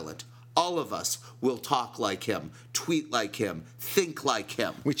be silent. All of us will talk like him, tweet like him, think like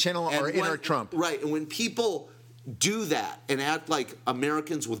him. We channel our inner Trump. Right, and when people do that and act like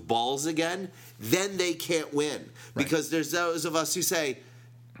Americans with balls again, then they can't win. Right. Because there's those of us who say,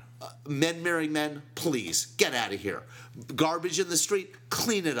 men marrying men, please, get out of here. Garbage in the street,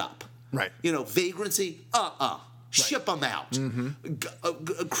 clean it up. Right. Vagrancy, ship them out.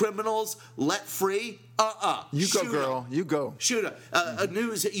 Mm-hmm. Criminals, let free, You go, girl, you go. Shoot them.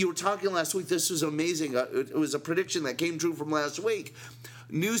 News, you were talking last week, this was amazing. It was a prediction that came true from last week.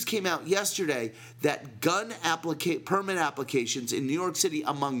 News came out yesterday that permit applications in New York City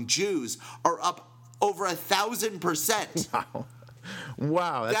among Jews are up over 1,000%.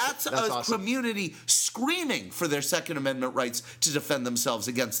 Wow. That's a awesome. community screaming for their Second Amendment rights to defend themselves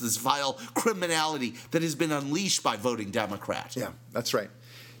against this vile criminality that has been unleashed by voting Democrat. Yeah, that's right.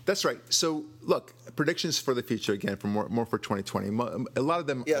 That's right. So, look, predictions for the future, again, for more for 2020. A lot of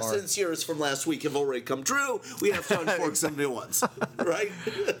them are... since yours from last week have already come true, we have to unfork some new ones, right?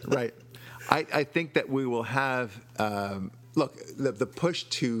 Right. I think that we will have... the push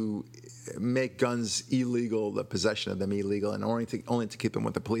to make guns illegal, the possession of them illegal, and only to keep them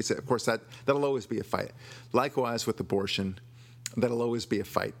with the police, of course, that'll always be a fight. Likewise with abortion, that'll always be a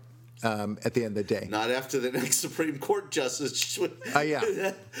fight. At the end of the day. Not after the next Supreme Court justice.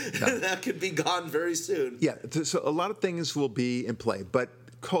 That could be gone very soon. Yeah, so a lot of things will be in play, but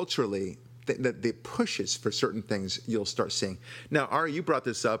culturally, the pushes for certain things you'll start seeing. Now, Ari, you brought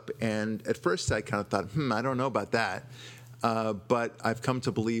this up, and at first I kind of thought, I don't know about that. But I've come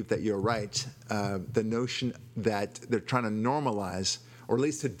to believe that you're right. The notion that they're trying to normalize, or at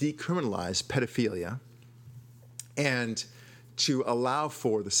least to decriminalize pedophilia, and to allow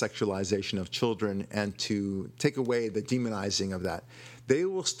for the sexualization of children and to take away the demonizing of that, they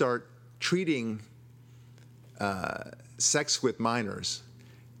will start treating sex with minors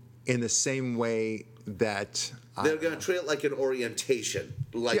in the same way that... They're going to treat it like an orientation.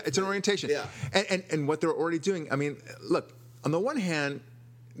 Yeah, it's an orientation. Yeah. And what they're already doing, I mean, look, on the one hand,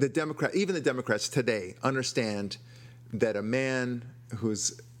 even the Democrats today understand that a man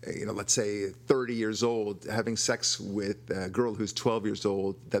who's, let's say 30 years old, having sex with a girl who's 12 years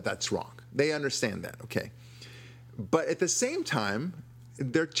old, that's wrong. They understand that, okay? But at the same time,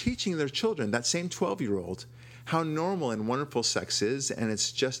 they're teaching their children, that same 12-year-old, how normal and wonderful sex is, and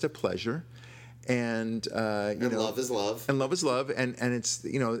it's just a pleasure. And love is love. And love is love, and it's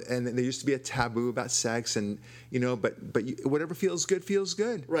and there used to be a taboo about sex, and but whatever feels good feels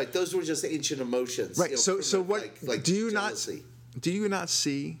good. Right. Those were just ancient emotions. Right. So what like do you jealousy. Do you not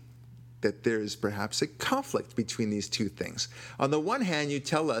see that there's perhaps a conflict between these two things? On the one hand, you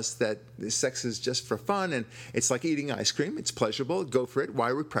tell us that sex is just for fun and it's like eating ice cream. It's pleasurable. Go for it. Why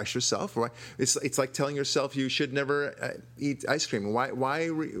repress yourself? It's like telling yourself you should never eat ice cream.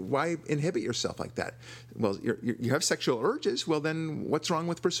 Why inhibit yourself like that? Well, you have sexual urges. Well, then what's wrong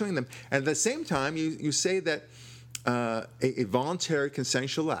with pursuing them? And at the same time, you say that a voluntary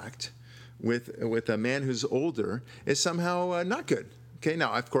consensual act with a man who's older is somehow not good. Okay,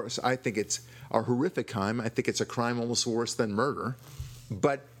 now, of course, I think it's a horrific crime. I think it's a crime almost worse than murder.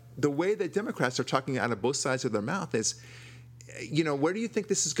 But the way that Democrats are talking out of both sides of their mouth is where do you think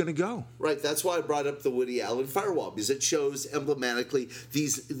this is going to go? Right. That's why I brought up the Woody Allen firewall, because it shows emblematically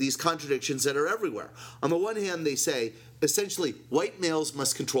these contradictions that are everywhere. On the one hand, they say essentially white males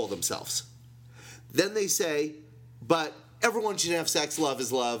must control themselves. Then they say, but everyone should have sex. Love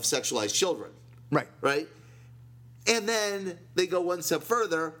is love. Sexualize children. Right. Right. And then they go one step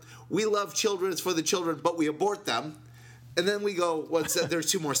further. We love children. It's for the children, but we abort them. And then we go one step.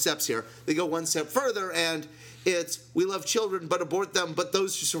 There's two more steps here. They go one step further, and it's we love children, but abort them. But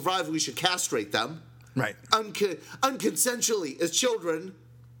those who survive, we should castrate them. Right. Unconsensually as children,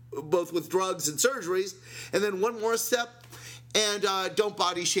 both with drugs and surgeries. And then one more step, and don't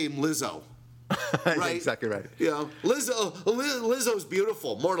body shame Lizzo. Right? Exactly right. Lizzo's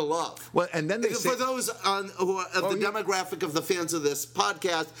beautiful, more to love. Well, and then they say, for those demographic of the fans of this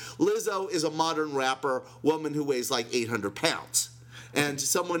podcast, Lizzo is a modern rapper woman who weighs like 800 pounds. And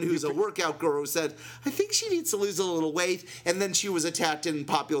someone who's a workout guru said, I think she needs to lose a little weight. And then she was attacked in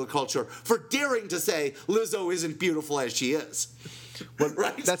popular culture for daring to say Lizzo isn't beautiful as she is. Well,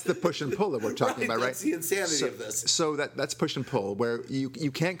 right? That's the push and pull that we're talking about, right? That's the insanity of this. So that's push and pull, where you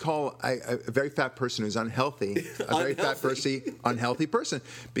can't call a very fat person who's unhealthy a very fat person unhealthy person,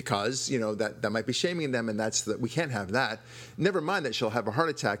 because that might be shaming them, and we can't have that. Never mind that she'll have a heart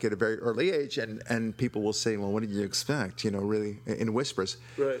attack at a very early age, and people will say, well, what did you expect? Really in whispers.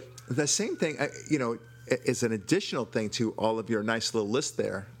 Right. The same thing, is an additional thing to all of your nice little list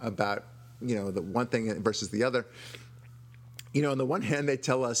there about the one thing versus the other. On the one hand, they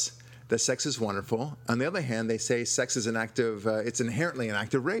tell us that sex is wonderful. On the other hand, they say sex is it's inherently an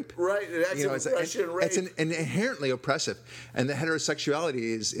act of rape. Right, an act of oppression and rape. It's inherently oppressive. And that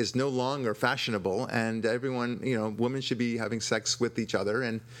heterosexuality is no longer fashionable, and everyone, women should be having sex with each other,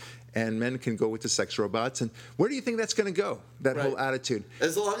 and men can go with the sex robots. And where do you think that's going to go, that whole attitude?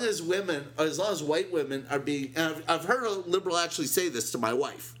 As long as white women are being, and I've heard a liberal actually say this to my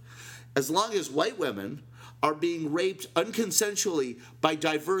wife, as long as white women are being raped unconsensually by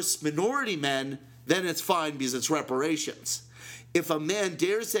diverse minority men, then it's fine because it's reparations. If a man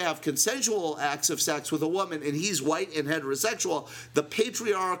dares to have consensual acts of sex with a woman and he's white and heterosexual, the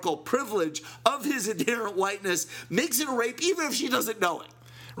patriarchal privilege of his inherent whiteness makes it a rape even if she doesn't know it.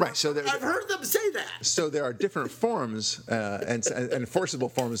 Right. So I've heard them say that. So there are different forms and enforceable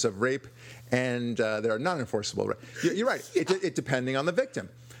forms of rape, and there are non-enforceable rape. You're right. It depending on the victim.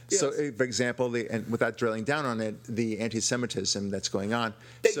 Yes. So, for example, and without drilling down on it, the anti-Semitism that's going on.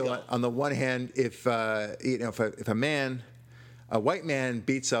 So, on the one hand, if a white man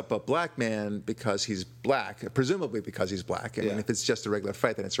beats up a black man because he's black, presumably because he's black, and if it's just a regular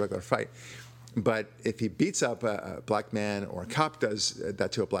fight, then it's a regular fight. But if he beats up a black man, or a cop does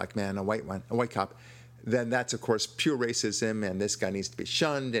that to a black man, a white cop, then that's, of course, pure racism, and this guy needs to be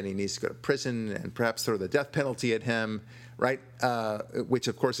shunned, and he needs to go to prison, and perhaps throw the death penalty at him, right? Which,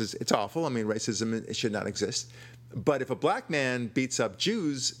 of course, it's awful. I mean, racism should not exist. But if a black man beats up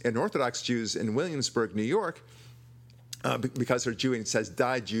Jews and Orthodox Jews in Williamsburg, New York, because they're Jew, and says,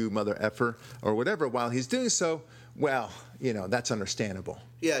 die Jew, mother effer, or whatever, while he's doing so, well, that's understandable.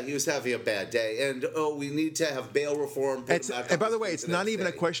 Yeah, he was having a bad day. And, we need to have bail reform. And by the way, it's not even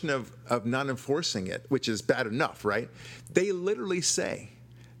a question of not enforcing it, which is bad enough, right? They literally say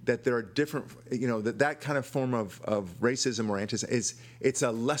that there are different, that kind of form of racism or anti-Semitism it's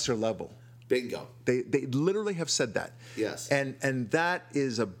a lesser level. Bingo. They literally have said that. Yes. And that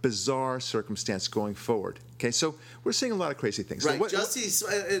is a bizarre circumstance going forward. Okay, so we're seeing a lot of crazy things. Right. So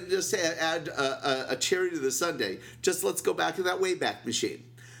just to add a cherry to the sundae, let's go back to that Wayback Machine.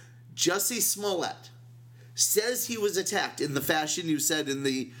 Jussie Smollett says he was attacked in the fashion you said in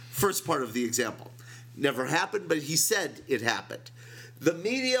the first part of the example. Never happened, but he said it happened. The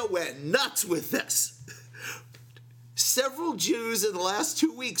media went nuts with this. Several Jews in the last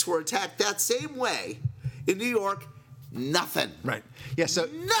 2 weeks were attacked that same way in New York. Nothing. Right. Yeah. So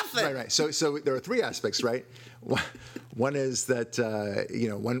nothing. Right. So there are three aspects, right? One is that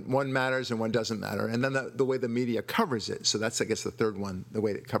one matters and one doesn't matter, and then the way the media covers it. So that's, I guess, the third one, the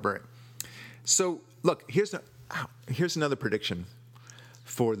way they cover it. So look, here's another prediction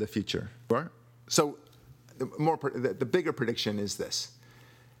for the future. So the bigger prediction is this.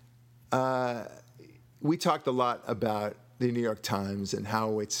 We talked a lot about the New York Times and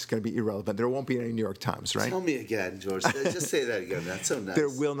how it's going to be irrelevant. There won't be any New York Times, right? Tell me again, George. Just say that again. That's so nice. There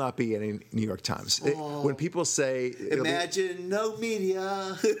will not be any New York Times. When people say... Imagine no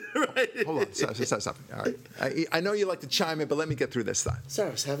media. Right. Hold on. Stop. All right. I know you like to chime in, but let me get through this thought. Sorry,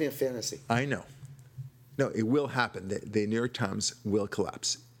 I was having a fantasy. I know. No, it will happen. The New York Times will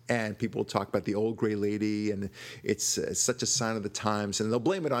collapse. And people will talk about the old gray lady, and it's such a sign of the times, and they'll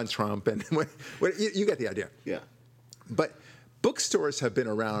blame it on Trump, and you get the idea. Yeah. But Bookstores have been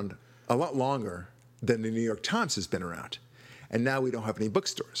around a lot longer than the New York Times has been around. And now we don't have any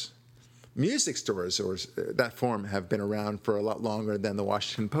bookstores. Music stores or that form have been around for a lot longer than the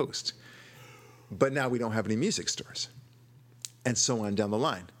Washington Post. But now we don't have any music stores. And so on down the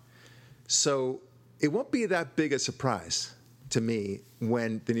line. So it won't be that big a surprise to me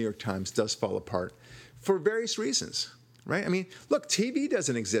when the New York Times does fall apart for various reasons, right? I mean, look, TV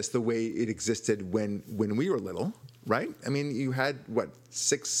doesn't exist the way it existed when we were little, right? I mean, you had,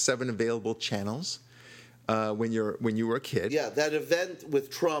 6, 7 available channels when you were a kid. Yeah, that event with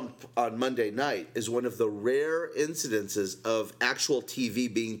Trump on Monday night is one of the rare incidences of actual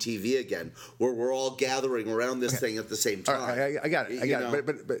TV being TV again, where we're all gathering around this thing at the same time. All right, I got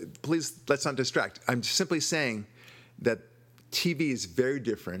it. But please, let's not distract. I'm simply saying that TV is very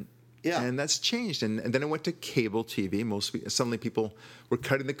different. Yeah. And that's changed. And then it went to cable TV. Suddenly people were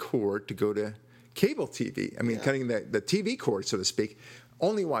cutting the cord to go to cable TV. I mean, cutting the TV cord, so to speak,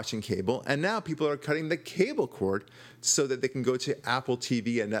 only watching cable. And now people are cutting the cable cord so that they can go to Apple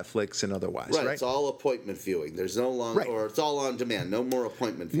TV and Netflix and otherwise. Right. It's all appointment viewing. There's no longer, or it's all on demand. No more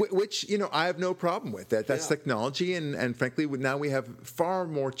appointment viewing. Which, I have no problem with that. That's technology. And frankly, now we have far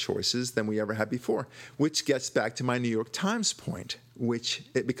more choices than we ever had before, which gets back to my New York Times point,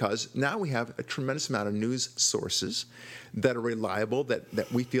 because now we have a tremendous amount of news sources that are reliable,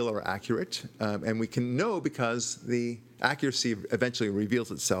 that we feel are accurate, and we can know because the accuracy eventually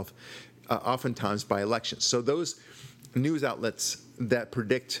reveals itself oftentimes by elections. So those news outlets that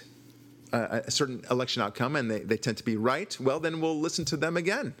predict a certain election outcome and they tend to be right, well, then we'll listen to them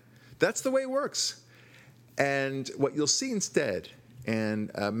again. That's the way it works. And what you'll see instead,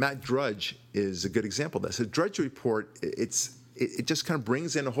 and Matt Drudge is a good example of this. A Drudge Report, it just kind of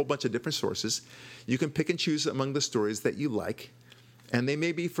brings in a whole bunch of different sources. You can pick and choose among the stories that you like. And they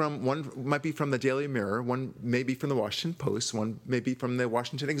may be one might be from the Daily Mirror, one may be from the Washington Post, one may be from the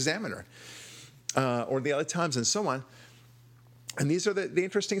Washington Examiner, or the LA Times, and so on. And these are the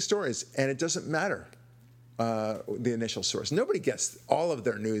interesting stories, and it doesn't matter the initial source. Nobody gets all of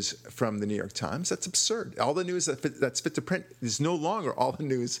their news from the New York Times. That's absurd. All the news that's fit to print is no longer all the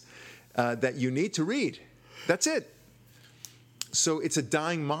news that you need to read. That's it. So it's a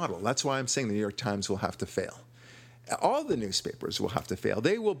dying model. That's why I'm saying the New York Times will have to fail. All the newspapers will have to fail.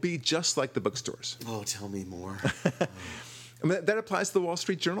 They will be just like the bookstores. Oh, tell me more. I mean, that applies to the Wall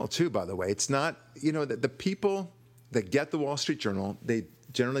Street Journal, too, by the way. It's not, the people that get the Wall Street Journal, they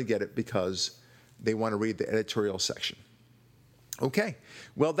generally get it because they want to read the editorial section. Okay.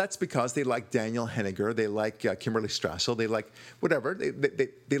 Well, that's because they like Daniel Henniger, they like Kimberly Strassel, they like whatever.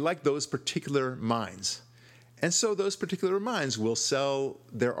 They like those particular minds. And so those particular minds will sell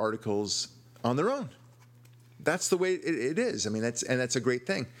their articles on their own. That's the way it is. I mean, that's a great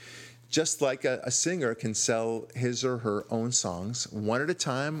thing. Just like a singer can sell his or her own songs one at a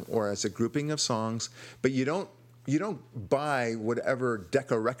time or as a grouping of songs, but you don't buy whatever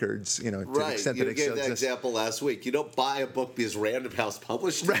Decca Records, to the extent that it gave that example last week. You don't buy a book because Random House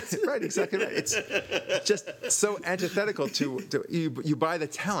published it. Right, exactly right. It's just so antithetical to you buy the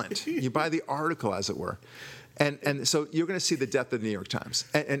talent, you buy the article, as it were. And so you're going to see the death of the New York Times.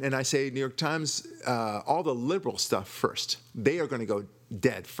 And I say New York Times, all the liberal stuff first. They are going to go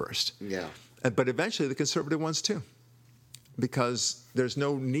dead first. Yeah. But eventually the conservative ones too. Because there's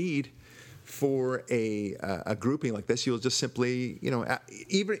no need for a grouping like this. You'll just simply,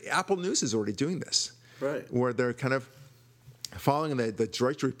 even Apple News is already doing this. Right. Where they're kind of following the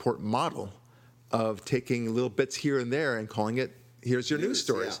Drudge Report model of taking little bits here and there and calling it, here's your news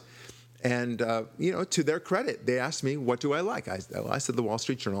stories. Yeah. And, to their credit, they asked me, what do I like? I said the Wall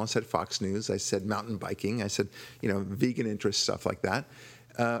Street Journal. I said Fox News. I said mountain biking. I said, vegan interest, stuff like that.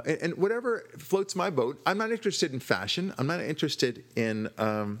 And whatever floats my boat. I'm not interested in fashion. I'm not interested in,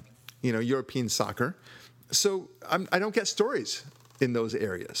 European soccer. So I don't get stories in those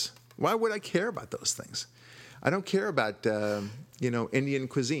areas. Why would I care about those things? I don't care about, Indian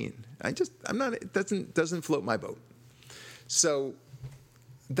cuisine. It doesn't float my boat. So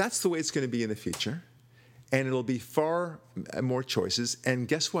that's the way it's going to be in the future, and it'll be far more choices, and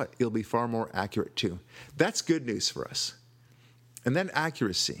guess what? It'll be far more accurate, too. That's good news for us. And then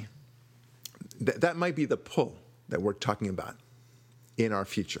accuracy, that might be the pull that we're talking about in our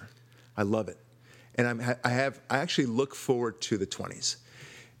future. I love it. And I actually look forward to the 20s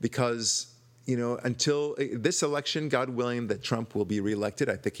because, until this election, God willing, that Trump will be reelected.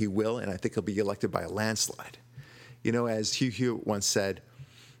 I think he will, and I think he'll be elected by a landslide. As Hugh Hewitt once said,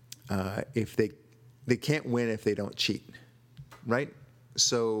 if they can't win if they don't cheat, right?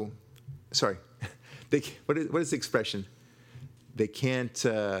 So, sorry, what is the expression? They can't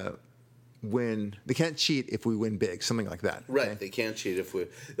win. They can't cheat if we win big, something like that. Right. Okay? They can't cheat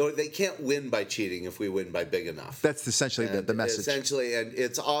or they can't win by cheating if we win by big enough. That's essentially the message. Essentially, and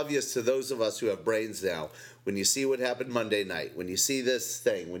it's obvious to those of us who have brains now, when you see what happened Monday night, when you see this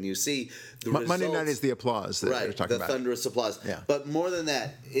thing, when you see the results, Monday night is the applause that right, they're talking about. The thunderous applause. Yeah. But more than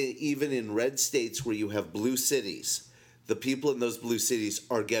that, even in red states where you have blue cities, the people in those blue cities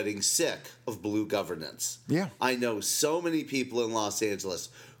are getting sick of blue governance. Yeah. I know so many people in Los Angeles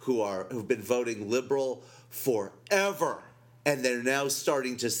who've been voting liberal forever. And they're now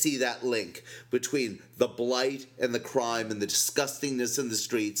starting to see that link between the blight and the crime and the disgustingness in the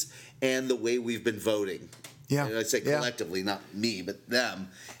streets and the way we've been voting. Yeah. And I say collectively, not me, but them.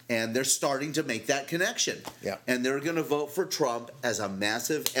 And they're starting to make that connection. Yeah. And they're going to vote for Trump as a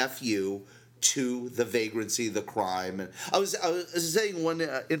massive FU to the vagrancy, the crime. And I was saying one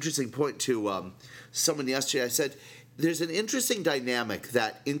interesting point to someone yesterday. I said, there's an interesting dynamic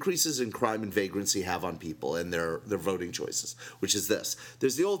that increases in crime and vagrancy have on people and their voting choices, which is this.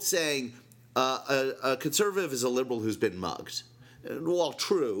 There's the old saying, a conservative is a liberal who's been mugged. And while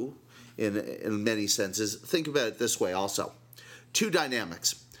true in many senses, think about it this way also. Two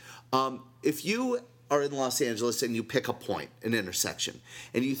dynamics. If you are in Los Angeles and you pick a point, an intersection,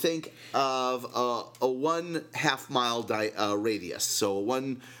 and you think of a 1/2 mile radius,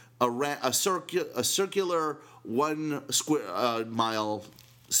 so a circular 1 square mile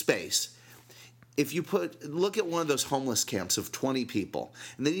space. If you look at one of those homeless camps of 20 people,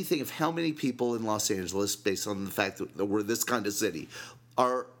 and then you think of how many people in Los Angeles, based on the fact that we're this kind of city,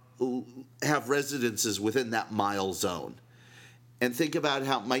 have residences within that mile zone. And think about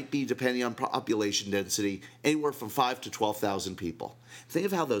how it might be, depending on population density, anywhere from 5,000 to 12,000 people. Think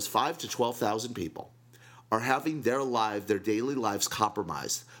of how those 5,000 to 12,000 people are having their daily lives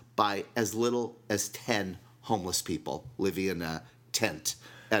compromised by as little as 10 homeless people living in a tent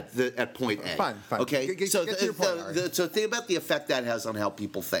at point A. Fine. Okay, Get to your point, so think about the effect that has on how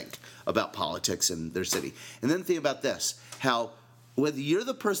people think about politics in their city, and then think about this: how whether you're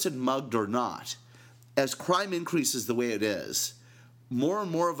the person mugged or not, as crime increases the way it is, more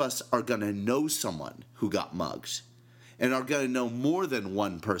and more of us are going to know someone who got mugged. And are going to know more than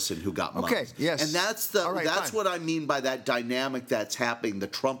one person who got mugged. Okay, yes. And that's what I mean by that dynamic that's happening, the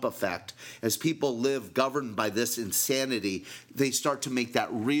Trump effect. As people live governed by this insanity, they start to make that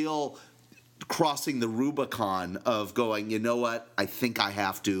real crossing the Rubicon of going, you know what, I think I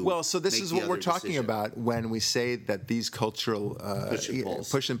have to. Well, so this is what we're talking about when we say that these cultural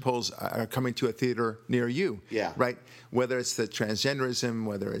push and pulls are coming to a theater near you. Yeah. Right? Whether it's the transgenderism,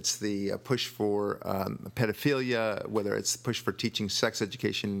 whether it's the push for pedophilia, whether it's the push for teaching sex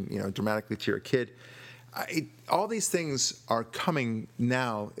education, dramatically to your kid. All these things are coming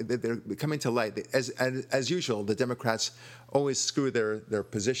now. They're coming to light. As usual, the Democrats always screw their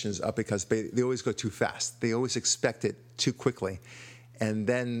positions up because they always go too fast. They always expect it too quickly. And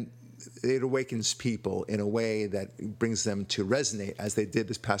then it awakens people in a way that brings them to resonate, as they did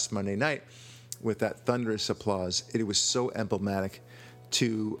this past Monday night with that thunderous applause. It was so emblematic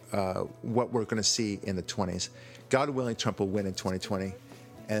to what we're going to see in the 20s. God willing, Trump will win in 2020.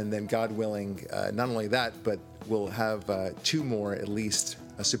 And then, God willing, not only that, but we'll have 2 more, at least,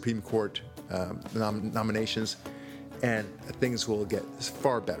 Supreme Court nominations, and things will get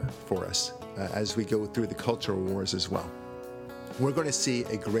far better for us as we go through the cultural wars as well. We're going to see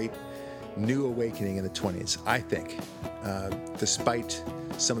a great new awakening in the 20s, I think, despite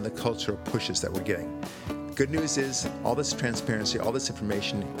some of the cultural pushes that we're getting. Good news is all this transparency, all this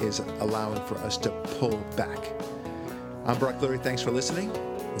information is allowing for us to pull back. I'm Brock Lurie. Thanks for listening.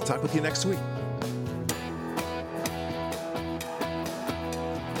 We'll talk with you next week.